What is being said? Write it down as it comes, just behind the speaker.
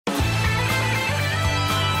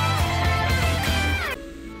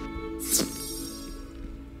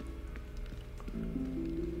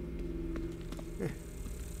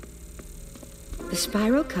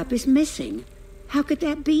spiral cup is missing. How could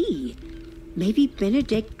that be? Maybe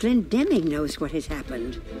Benedict Glendemming knows what has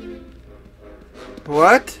happened.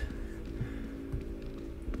 What?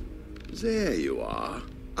 There you are.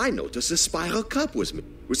 I noticed the spiral cup was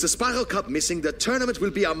missing. With the spiral cup missing, the tournament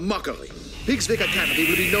will be a mockery. Pigswick Academy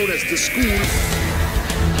will be known as the school...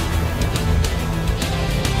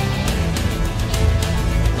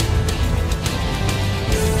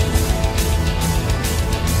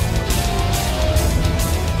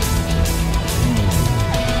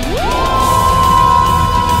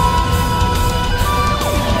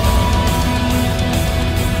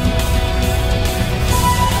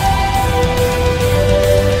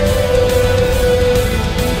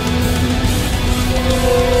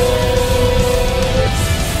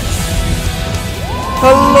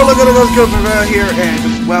 Hello, look at us, GoldenPrimvally here,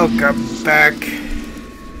 and welcome back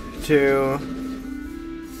to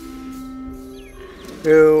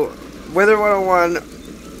Weather 101.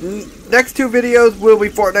 Next two videos will be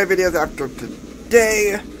Fortnite videos after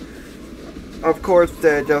today. Of course,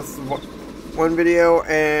 just one video,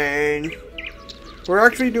 and we're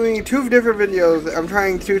actually doing two different videos. I'm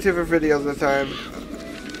trying two different videos this time.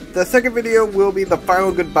 The second video will be the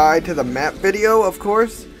final goodbye to the map video, of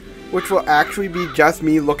course, which will actually be just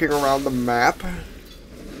me looking around the map.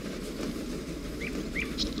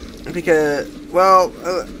 Because, well,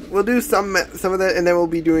 we'll do some of that, and then we'll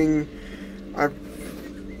be doing our,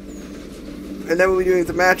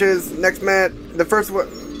 some matches. Next match, the first one.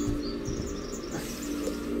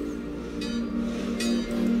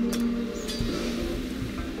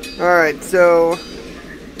 All right, so,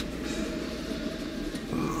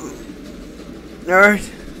 all right.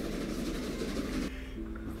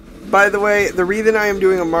 By the way, the reason I am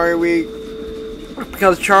doing a Mario Week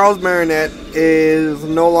because Charles Martinet is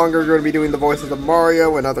no longer going to be doing the voices of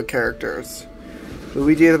Mario and other characters.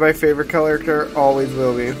 Luigi is my favorite character, always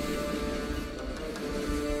will be.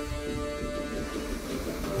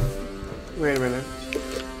 Wait a minute.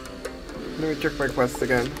 Let me check my quest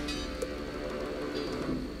again.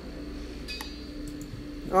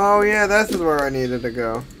 Oh yeah, this is where I needed to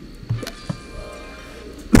go.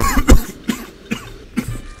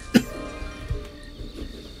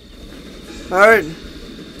 Alright.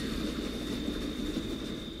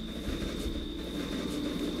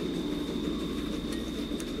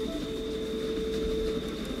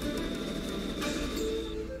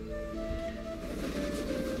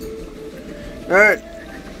 Alright.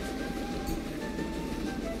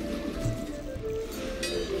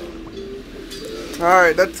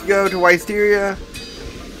 Alright, let's go to Wisteria.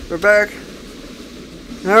 We're back.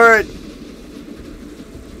 Alright.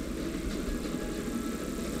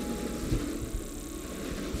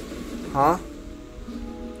 Huh?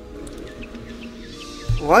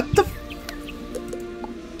 What the f-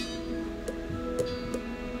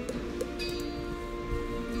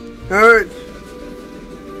 Alright.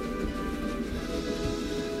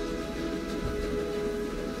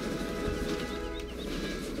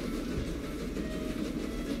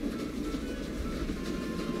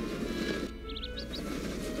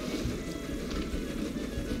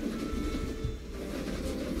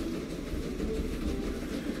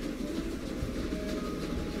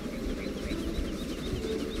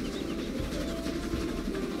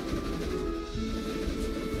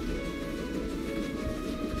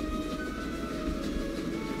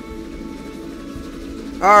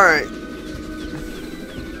 Alright.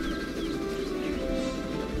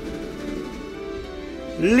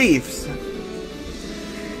 Leaves.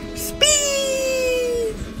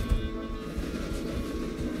 Speed!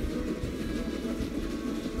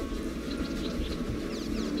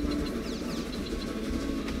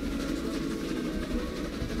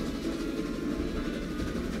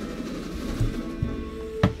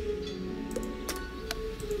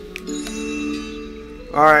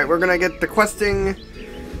 Alright, we're gonna get the questing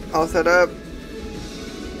all set up.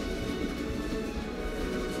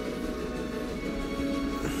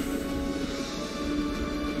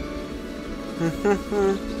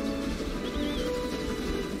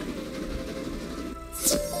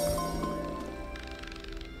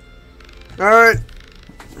 Alright.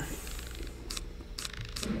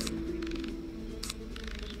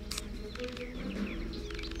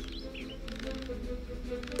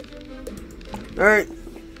 Alright.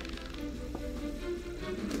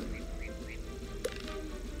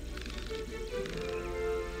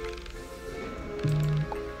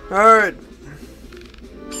 Alright.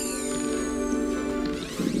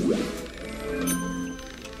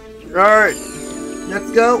 Alright.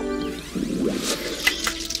 Let's go.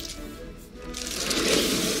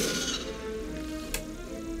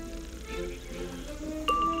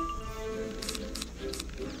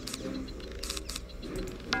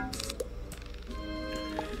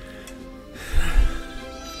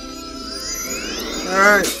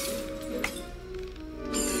 Alright.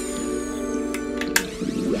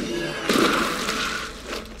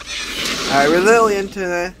 Resilient to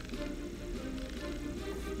that.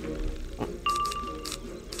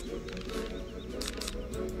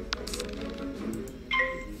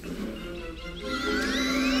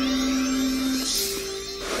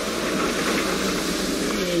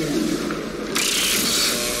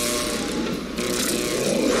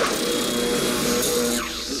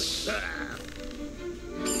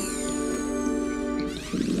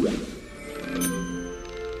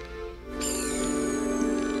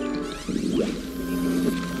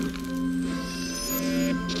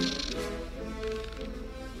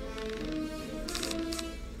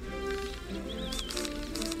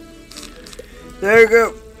 There you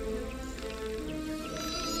go.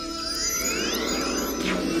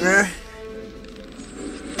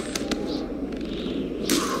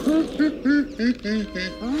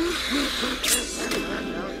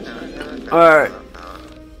 Alright.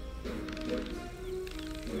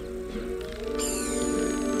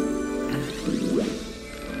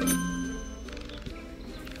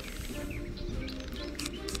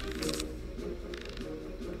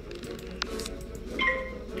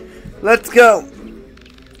 Let's go.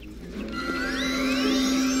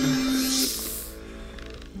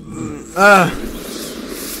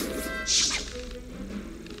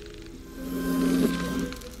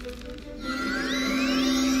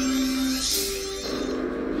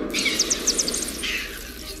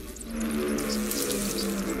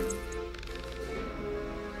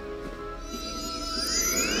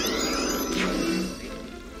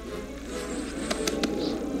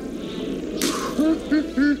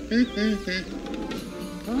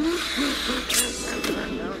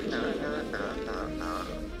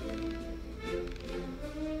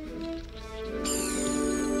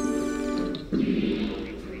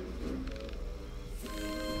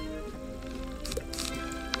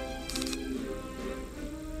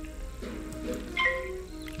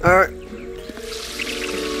 Alright.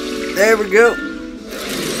 There we go.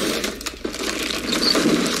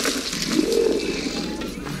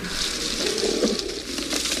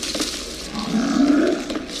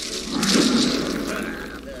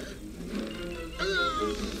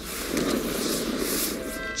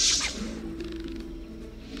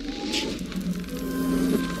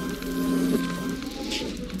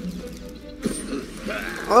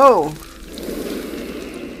 Oh.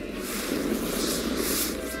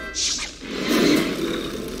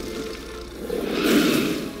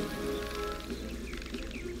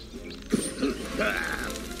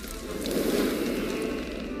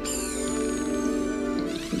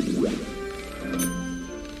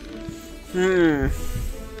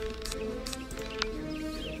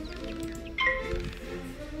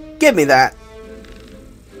 Give me that.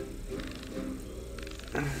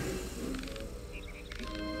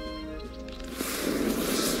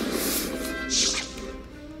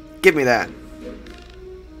 Give me that.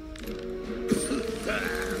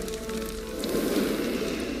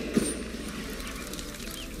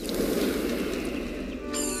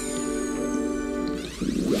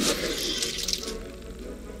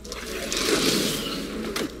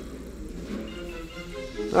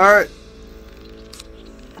 All right.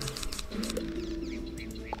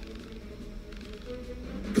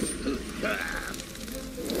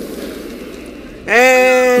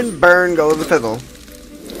 And burn goes the fizzle.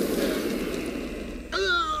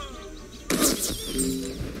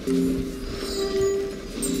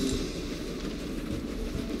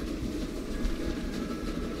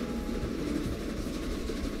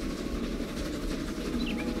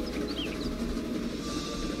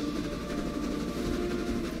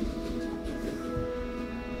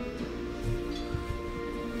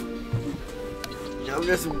 I'm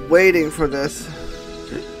just waiting for this.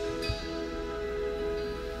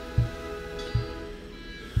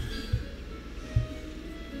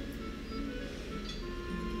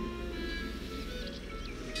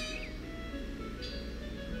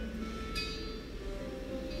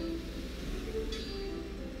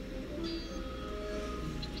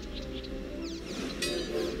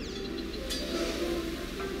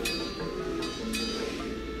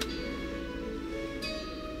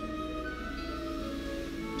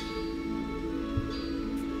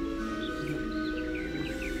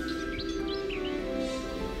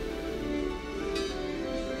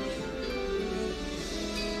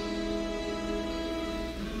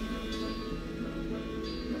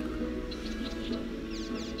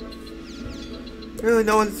 Really,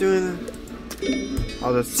 no one's doing it.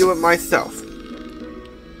 I'll just do it myself.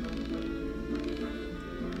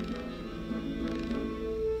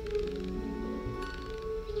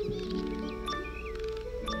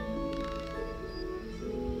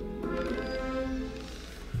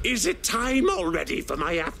 Is it time already for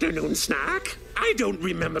my afternoon snack? I don't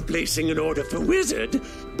remember placing an order for Wizard,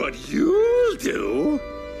 but you'll do.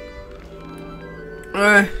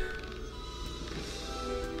 Yes.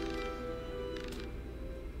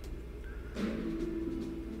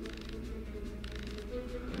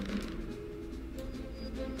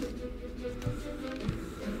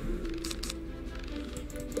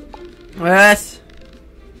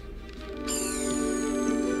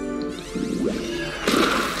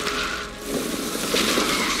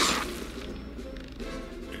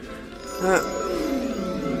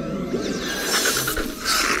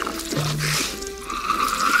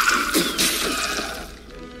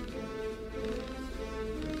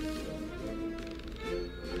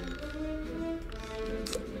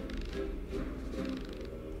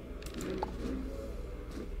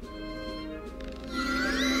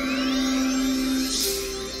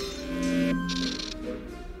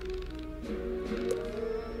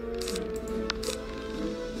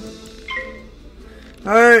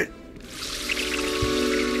 Alright.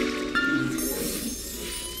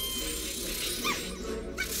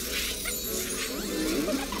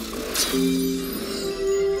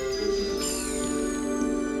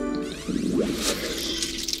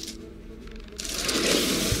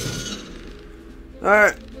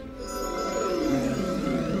 Alright.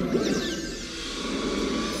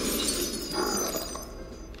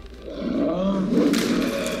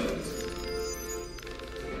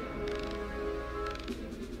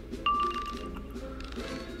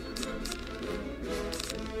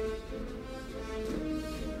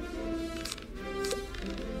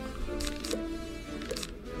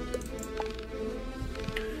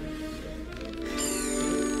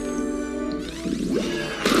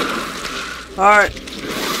 Alright.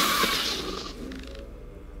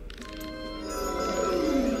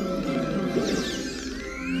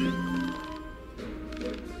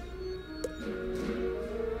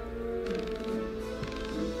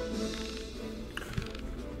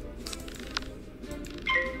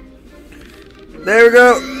 There we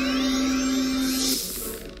go.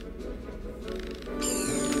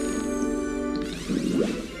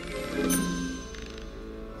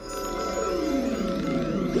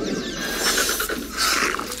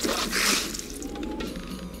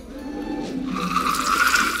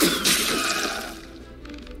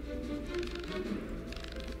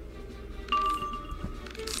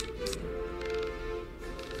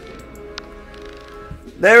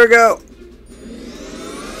 There we go.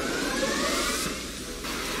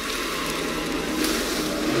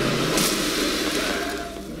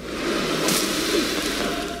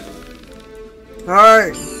 All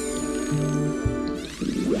right.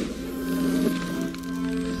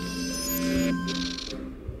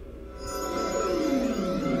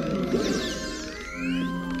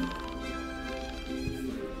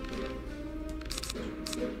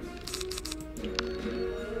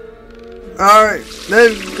 All right,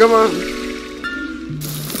 then come on.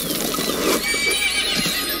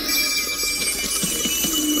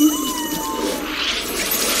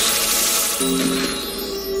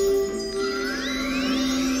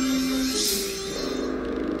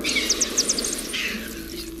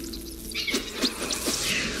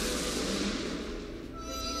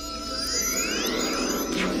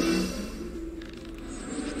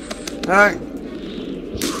 All right.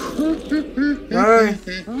 All right.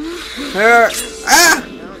 Here. Ah!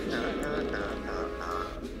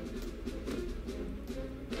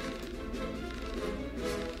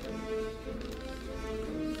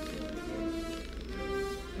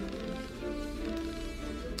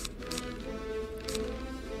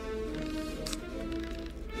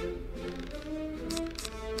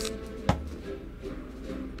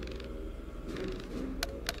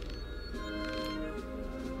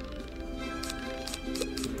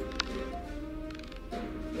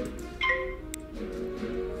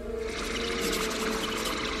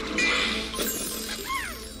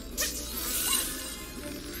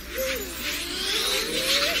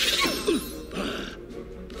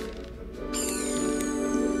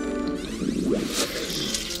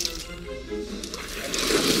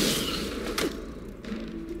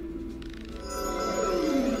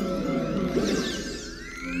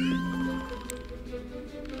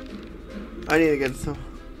 I need to get some.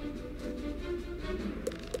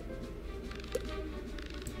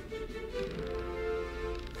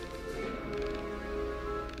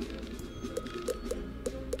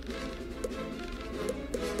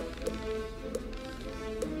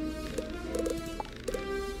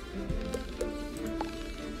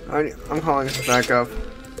 I'm calling this back up.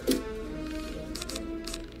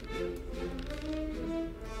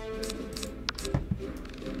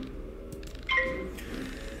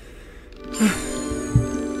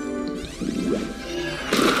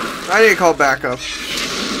 I need to call backup.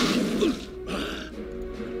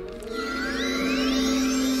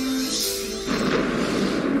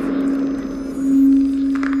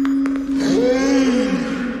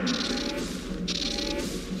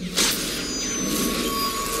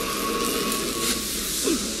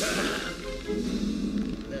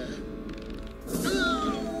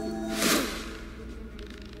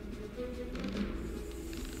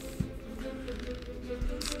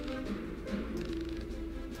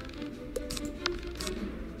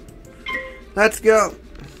 Let's go.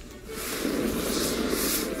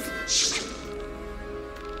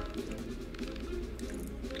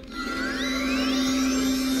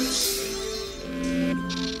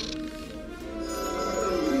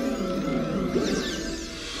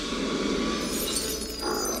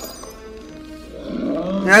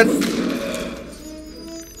 That's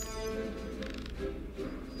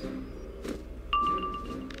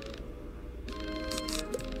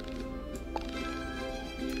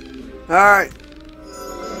all right.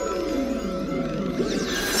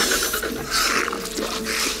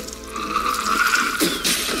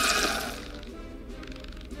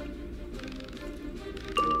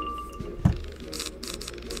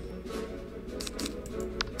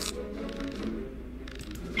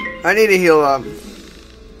 I need to heal up.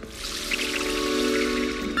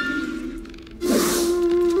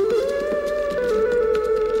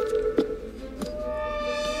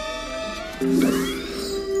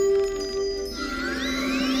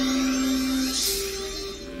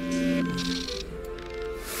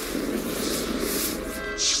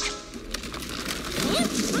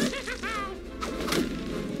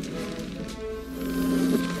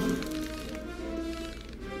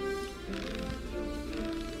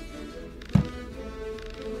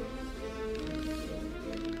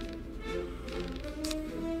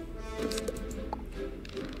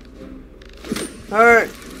 All right.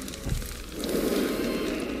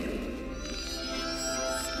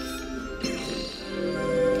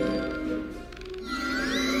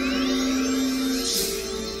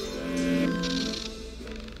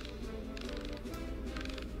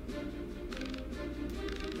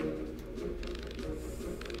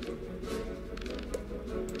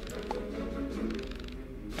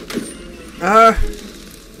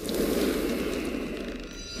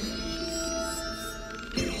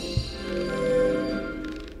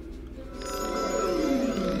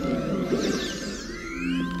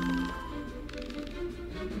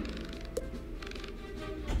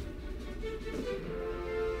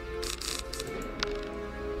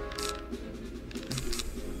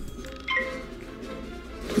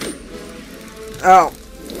 Oh.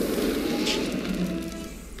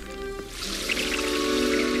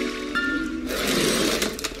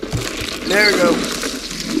 There we go.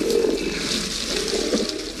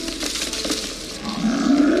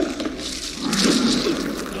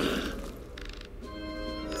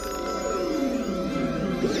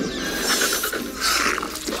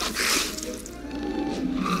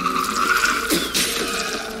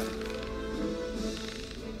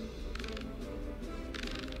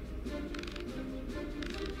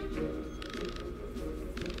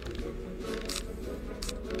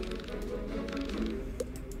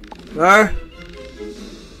 There.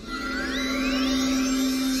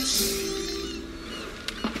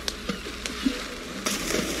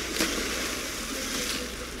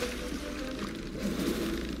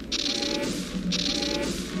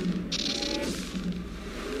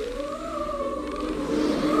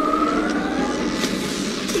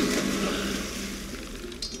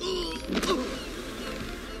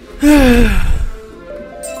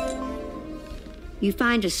 You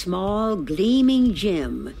find a small, gleaming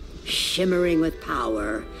gem, shimmering with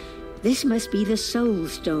power. This must be the soul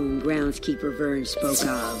stone groundskeeper Vern spoke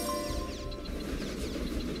of.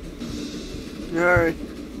 Alright.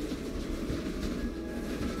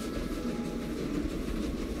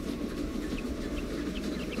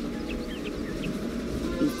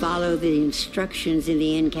 You follow the instructions in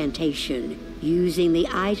the incantation, using the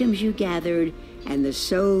items you gathered and the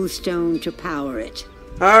soul stone to power it.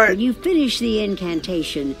 Alright. When you finish the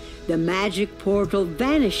incantation, the magic portal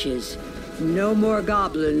vanishes. No more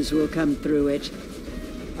goblins will come through it.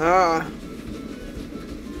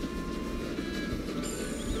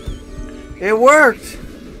 It worked!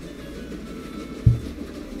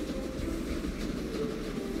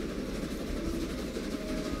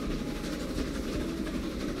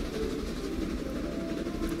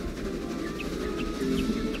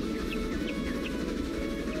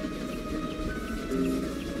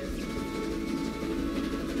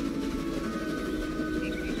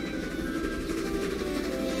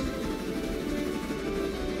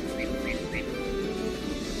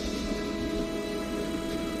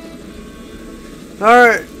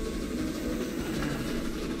 Alright.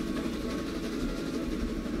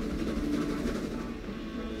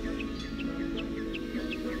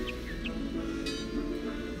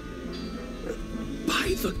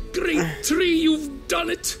 By the great tree, you've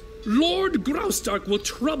done it! Lord Graustark will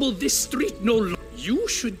trouble this street no longer. You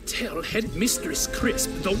should tell Headmistress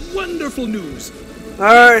Crisp the wonderful news.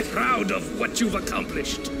 Alright. Proud of what you've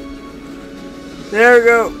accomplished. There we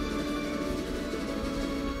go.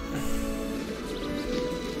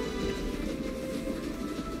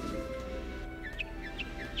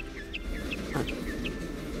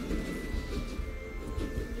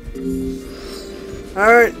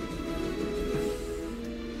 Alright.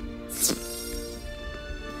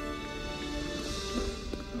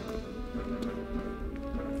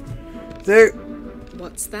 There.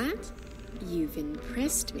 What's that? You've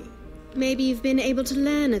impressed me. Maybe you've been able to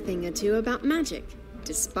learn a thing or two about magic,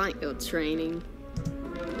 despite your training.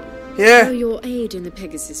 Yeah. Though your aid in the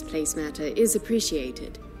Pegasus Place matter is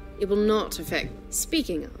appreciated, it will not affect...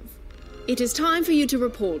 Speaking of, it is time for you to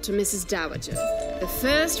report to Mrs. Dowager. The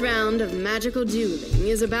first round of magical dueling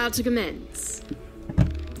is about to commence.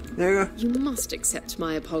 There you go. You must accept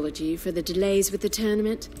my apology for the delays with the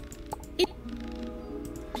tournament.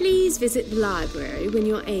 Please visit the library when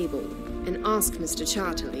you're able, and ask Mr.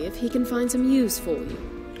 Chartley if he can find some use for you.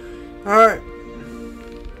 Alright.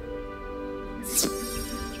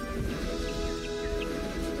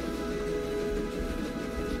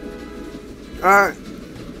 Alright.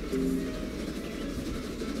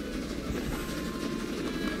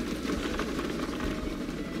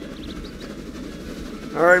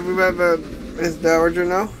 Alright, we have Miss Dowager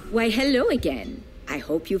now. Why, hello again. I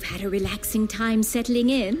hope you've had a relaxing time settling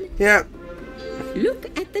in. Yeah. Look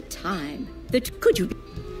at the time. Could you...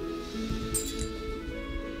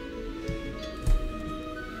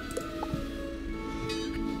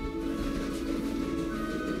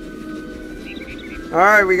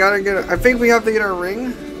 Alright, we gotta get I think we have to get a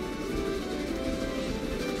ring.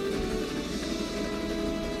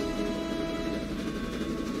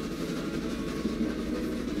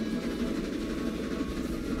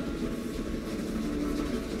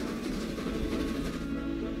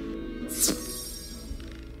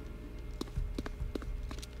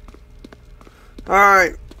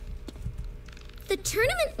 Alright. The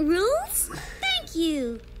tournament rules? Thank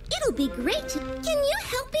you. It'll be great. Can you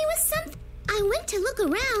help me with something? I went to look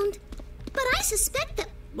around, but I suspect that...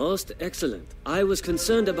 Most excellent. I was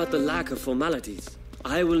concerned about the lack of formalities.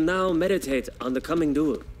 I will now meditate on the coming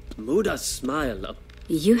duel. Muda smile up.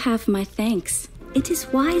 You have my thanks. It is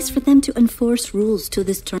wise for them to enforce rules to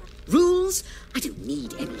this tournament. Rules? I don't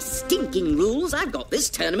need any stinking rules. I've got this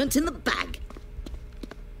tournament in the bag.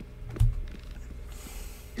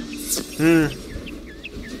 Maybe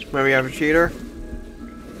we have a cheater.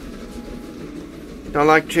 Don't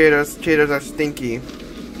like cheaters. Cheaters are stinky.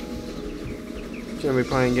 Shouldn't be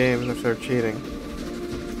playing games if they're cheating.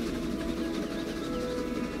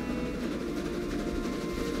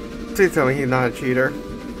 Please tell me he's not a cheater.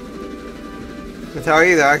 I tell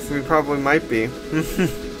you that actually probably might be.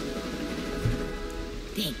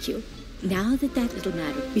 Thank you. Now that little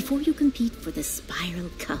matter, before you compete for the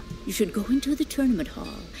Spiral Cup, you should go into the tournament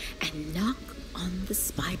hall and knock on the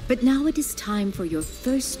spiral. But now it is time for your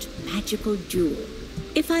first magical duel.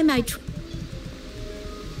 If I might...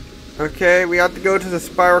 Okay, we have to go to the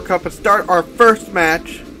Spiral Cup and start our first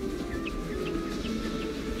match.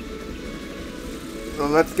 So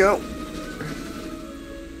let's go.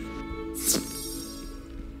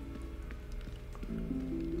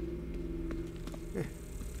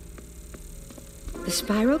 The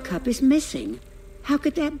Spiral Cup is missing. How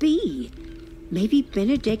could that be? Maybe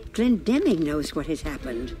Benedict Glendemming knows what has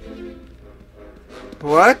happened.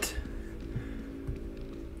 What?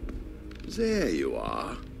 There you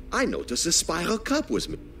are. I noticed the Spiral Cup was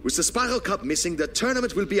missing. With the Spiral Cup missing, the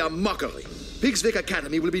tournament will be a mockery. Pigswick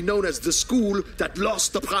Academy will be known as the school that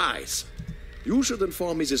lost the prize. You should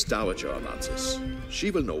inform Mrs. Dowager about this.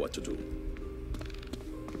 She will know what to do.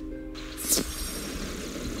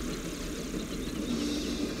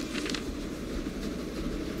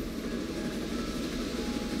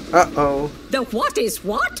 Uh-oh. The what is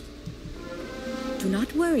what? Do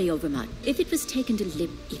not worry, Overmont. If it was taken to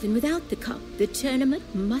live even without the cup, the tournament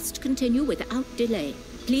must continue without delay.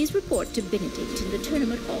 Please report to Benedict in the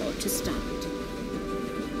tournament hall to start it.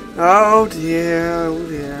 Oh dear, oh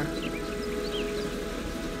dear.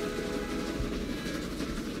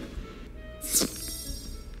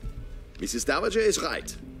 Mrs. Dowager is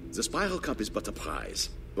right. The Spiral Cup is but a prize.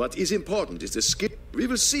 What is important is the skill. We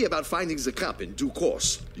will see about finding the cup in due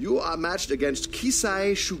course. You are matched against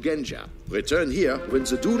Kisai Shugenja. Return here when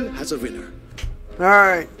the duel has a winner.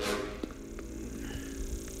 Alright.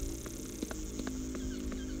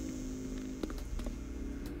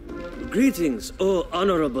 Greetings, O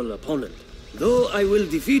honorable opponent. Though I will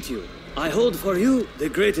defeat you, I hold for you the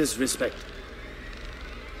greatest respect.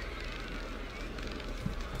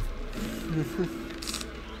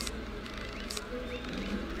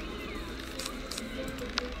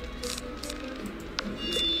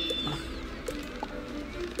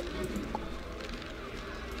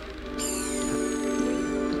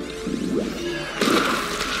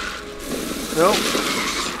 Nope.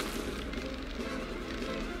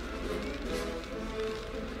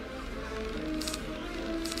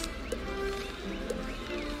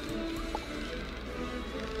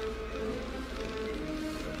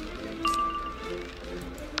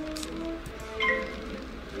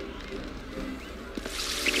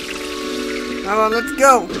 Come on, let's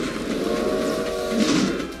go.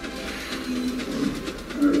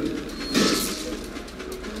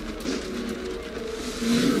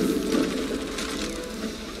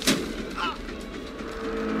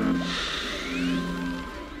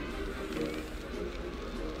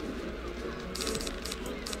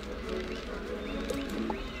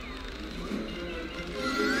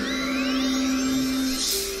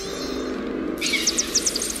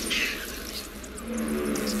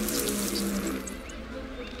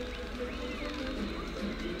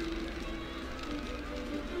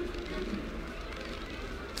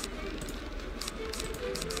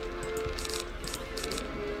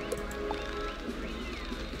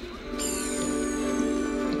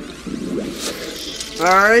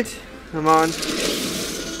 Alright, come on.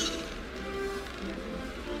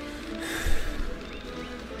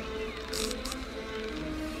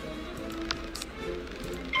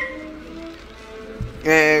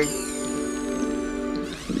 And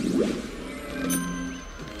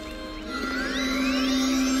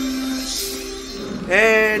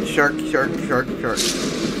shark.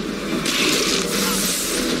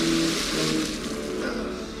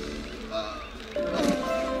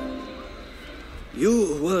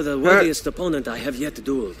 You were the worthiest opponent I have yet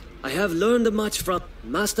dueled. I have learned much from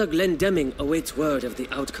Master Glendemming. Awaits word of the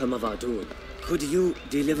outcome of our duel. Could you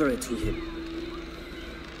deliver it to him?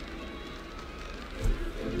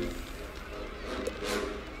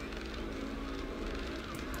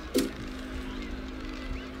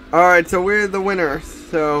 Alright, so we're the winner,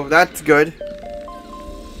 so that's good.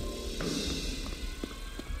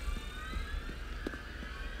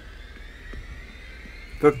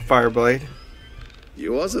 Book Fireblade.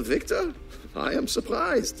 You are the victor? I am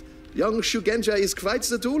surprised. Young Shugenja is quite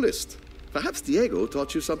the duelist. Perhaps Diego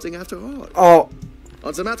taught you something after all. Oh.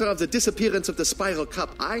 On the matter of the disappearance of the Spiral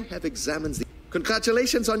Cup, I have examined the...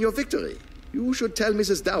 Congratulations on your victory. You should tell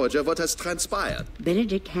Mrs. Dowager what has transpired.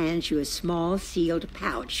 Benedict hands you a small sealed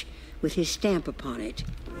pouch with his stamp upon it.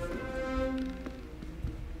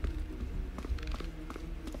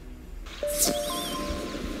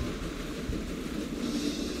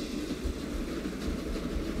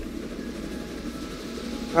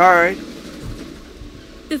 Alright.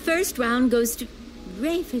 The first round goes to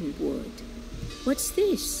Ravenwood. What's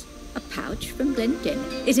this? A pouch from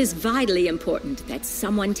Glendemming. It is vitally important that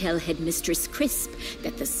someone tell Headmistress Crisp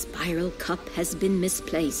that the Spiral Cup has been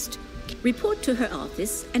misplaced. Report to her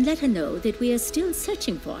office and let her know that we are still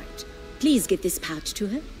searching for it. Please give this pouch to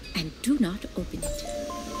her and do not open it.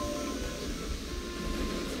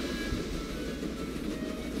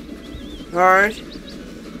 Alright.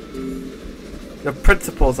 The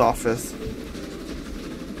principal's office.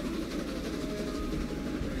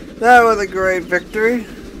 That was a great victory.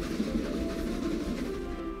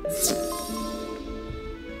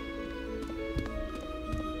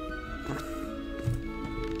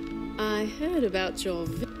 I heard about your...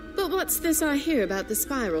 But what's this I hear about the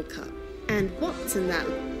Spiral Cup? And what's in that?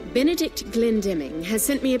 Benedict Glendemming has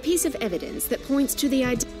sent me a piece of evidence that points to the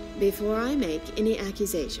idea... Before I make any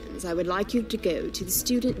accusations, I would like you to go to the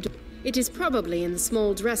student... It is probably in the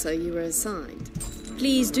small dresser you were assigned.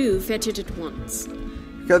 Please do fetch it at once.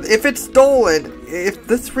 Because if it's stolen, if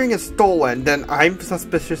this ring is stolen, then I'm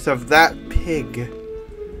suspicious of that pig.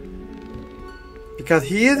 Because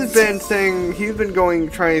he has been saying, he's been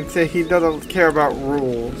trying to say he doesn't care about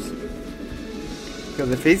rules. Because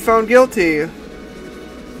if he's found guilty,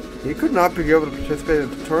 he could not be able to participate in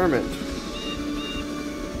the tournament.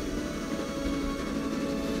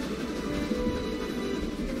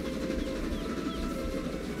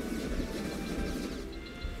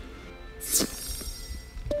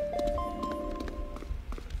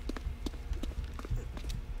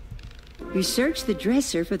 You searched the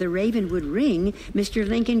dresser for the Ravenwood ring Mr.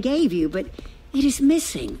 Lincoln gave you, but it is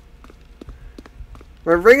missing.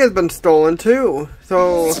 My ring has been stolen too.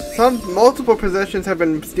 So multiple possessions have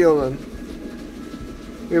been stolen.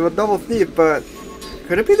 We have a double thief, but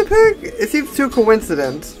could it be the pig? It seems too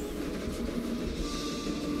coincident.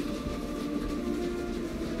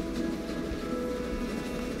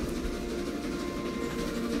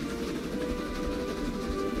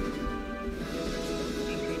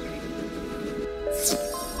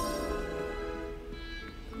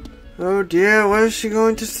 Oh dear, what is she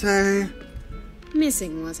going to say?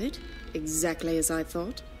 Missing, was it? Exactly as I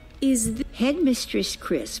thought. Headmistress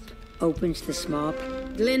Crisp opens the small...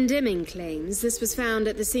 Glendemming claims this was found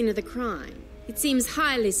at the scene of the crime. It seems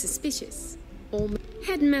highly suspicious.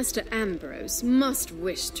 Headmaster Ambrose must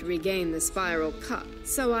wish to regain the spiral cup,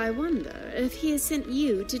 so I wonder if he has sent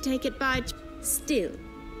you to take it by... Still,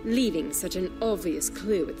 leaving such an obvious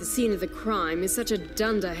clue at the scene of the crime is such a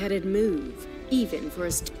dunder-headed move. Even for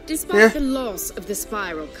us. Despite the loss of the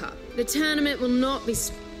spiral cup, the tournament will not be...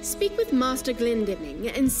 Speak with Master Glendemming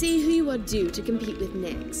and see who you are due to compete with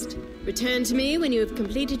next. Return to me when you have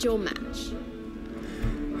completed your match.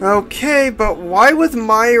 Okay, but why was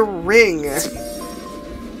my ring?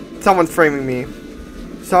 Someone's framing me.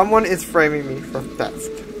 Someone is framing me for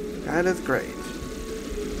theft. That is great.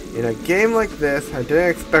 In a game like this, I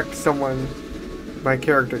didn't expect my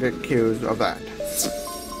character to get accused of that.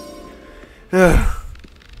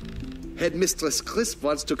 Headmistress Crisp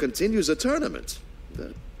wants to continue the tournament.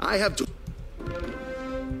 I have to...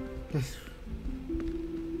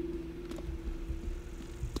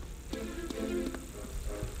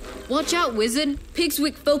 Watch out, wizard.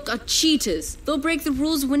 Pigswick folk are cheaters. They'll break the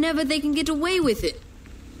rules whenever they can get away with it.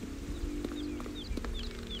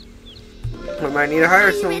 I might need to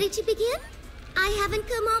hire someone. Are you ready to begin? I haven't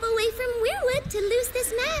come all the way from Weirwood to lose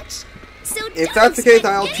this match. So if that's the case,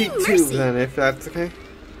 I'll cheat too, then, if that's okay.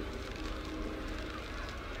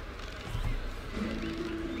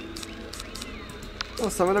 Oh,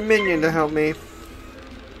 summon a minion to help me.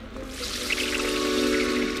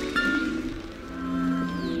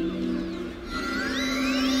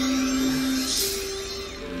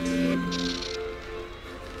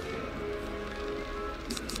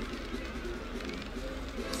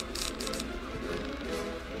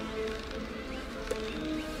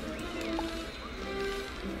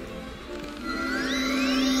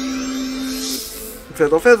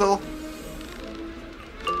 Fizzle, fizzle.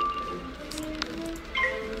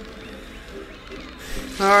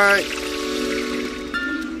 Alright.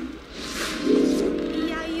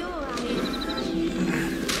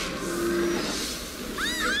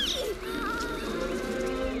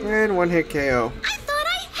 And one hit KO. I thought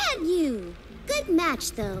I had you. Good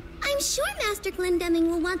match, though. I'm sure Master Glendemming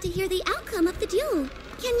will want to hear the outcome of the duel.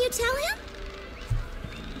 Can you tell him?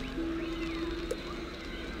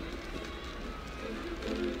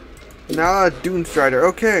 Now a Dune Strider,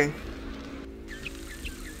 okay.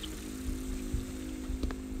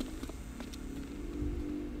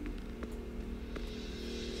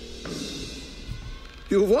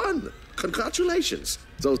 You won! Congratulations!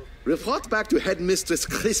 So, report back to Headmistress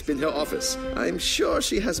Crisp in her office. I'm sure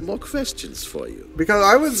she has more questions for you. Because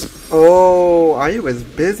I was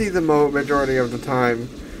busy the majority of the time.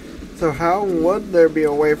 So how would there be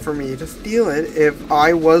a way for me to steal it if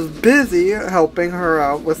I was busy helping her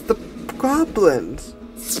out with the goblins?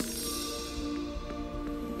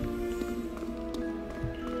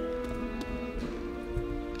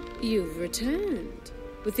 You've returned,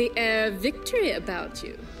 with the air of victory about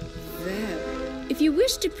you. Very. If you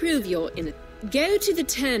wish to prove your innocence, go to the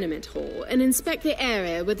tournament hall and inspect the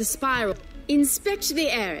area with the spiral. Inspect the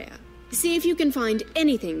area. See if you can find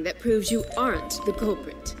anything that proves you aren't the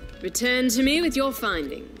culprit. Return to me with your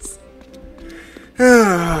findings.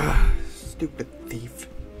 Stupid thief.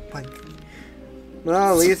 Like,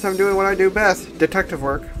 well, at least I'm doing what I do best. Detective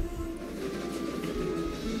work.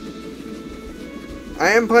 I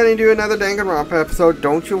am planning to do another Danganronpa episode,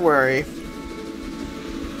 don't you worry.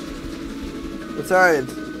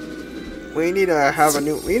 Besides, we need to have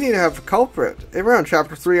a culprit. We're on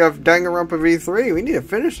chapter 3 of Danganronpa V3. We need to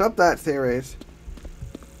finish up that series.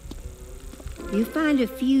 You find a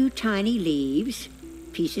few tiny leaves,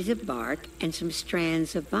 pieces of bark, and some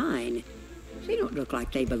strands of vine. They don't look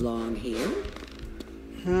like they belong here.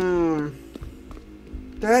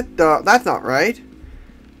 That's not right.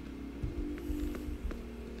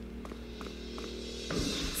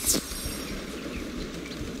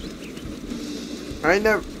 I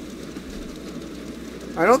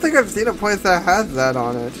don't think I've seen a place that has that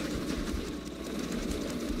on it.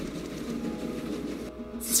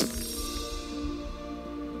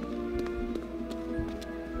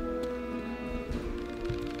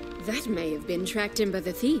 That may have been tracked in by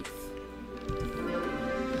the thief.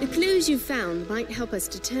 The clues you found might help us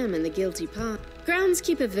determine the guilty party.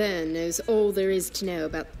 Groundskeeper Vern knows all there is to know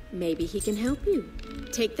about. Maybe he can help you.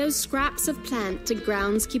 Take those scraps of plant to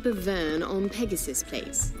Groundskeeper Vern on Pegasus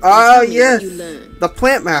Place. Yes. The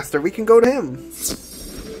Plant Master. We can go to him.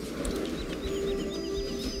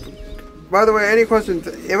 By the way, any questions?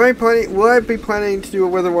 Will I be planning to do a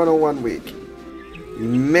Wizard 101 week?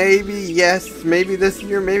 Maybe yes. Maybe this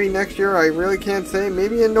year. Maybe next year. I really can't say.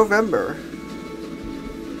 Maybe in November.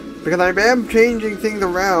 Because I am changing things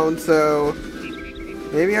around, so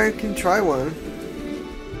maybe I can try one.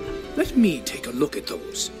 Let me take a look at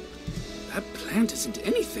those. That plant isn't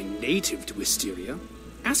anything native to Wisteria.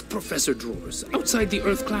 Ask Professor Drawers outside the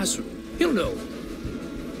Earth classroom. He'll know.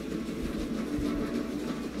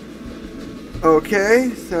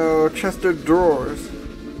 Okay, so Chester Drawers.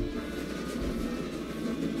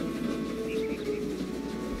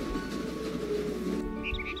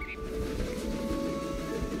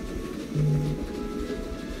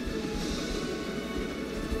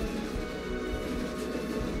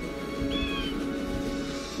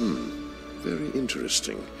 Very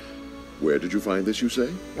interesting. Where did you find this, you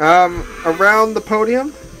say? Around the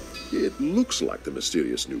podium? It looks like the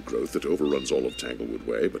mysterious new growth that overruns all of Tanglewood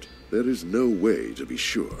Way, but there is no way to be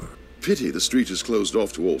sure. Pity the street is closed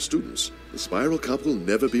off to all students. The Spiral Cup will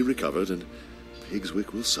never be recovered, and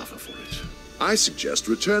Pigswick will suffer for it. I suggest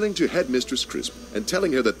returning to Headmistress Crisp and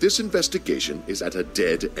telling her that this investigation is at a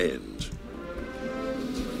dead end.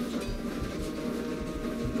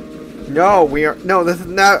 No, this is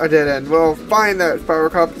not a dead end. We'll find that Spiral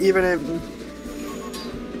Cup even if...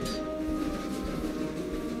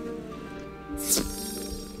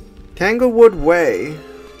 Tanglewood Way.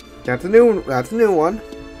 That's a new one.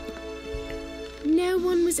 No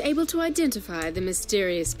one was able to identify the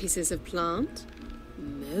mysterious pieces of plant.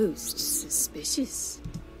 Most suspicious.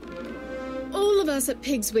 All of us at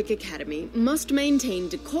Pigswick Academy must maintain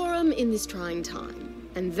decorum in this trying time.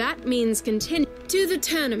 And that means continue to the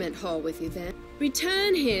tournament hall with you then.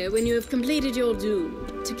 Return here when you have completed your duel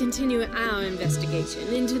to continue our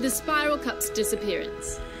investigation into the Spiral Cup's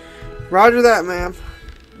disappearance. Roger that, ma'am.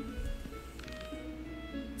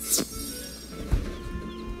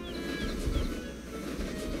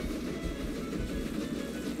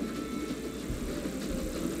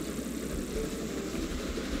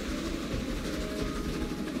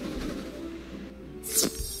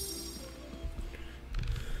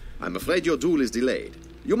 I'm afraid your duel is delayed.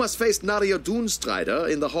 You must face Naria Doonstrider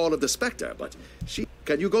in the Hall of the Spectre, but she...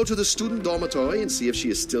 Can you go to the student dormitory and see if she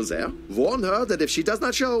is still there? Warn her that if she does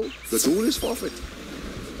not show, the duel is forfeit.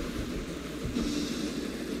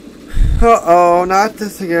 Uh-oh, not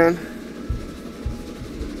this again.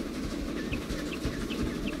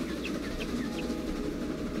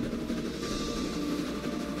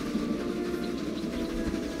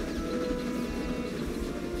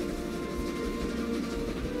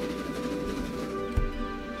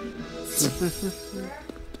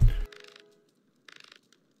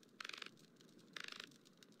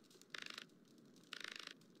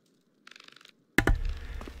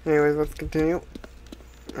 Anyways, let's continue.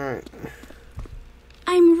 Alright.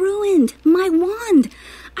 I'm ruined. My wand.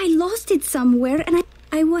 I lost it somewhere, and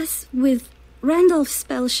I was with Randolph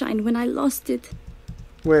Spellshine when I lost it.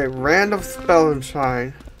 Wait, Randolph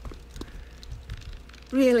Spellshine?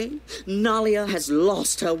 Really? Nalia has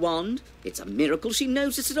lost her wand? It's a miracle she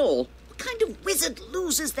knows it at all. What kind of wizard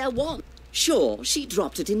loses their wand? Sure, she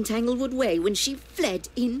dropped it in Tanglewood Way when she fled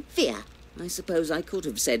in fear. I suppose I could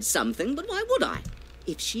have said something, but why would I?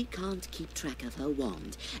 If she can't keep track of her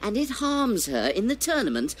wand, and it harms her in the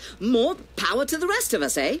tournament, more power to the rest of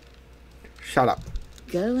us, eh? Shut up.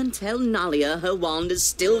 Go and tell Nalia her wand is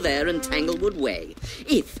still there in Tanglewood Way.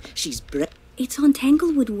 If she's It's on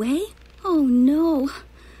Tanglewood Way? Oh no,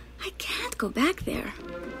 I can't go back there.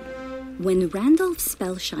 When Randolph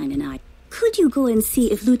Spellshine and I... Could you go and see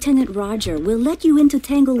if Lieutenant Roger will let you into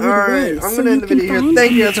Tanglewood Way? Alright, I'm gonna end the video here.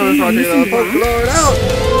 Thank you so much for watching. Lord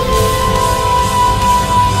out!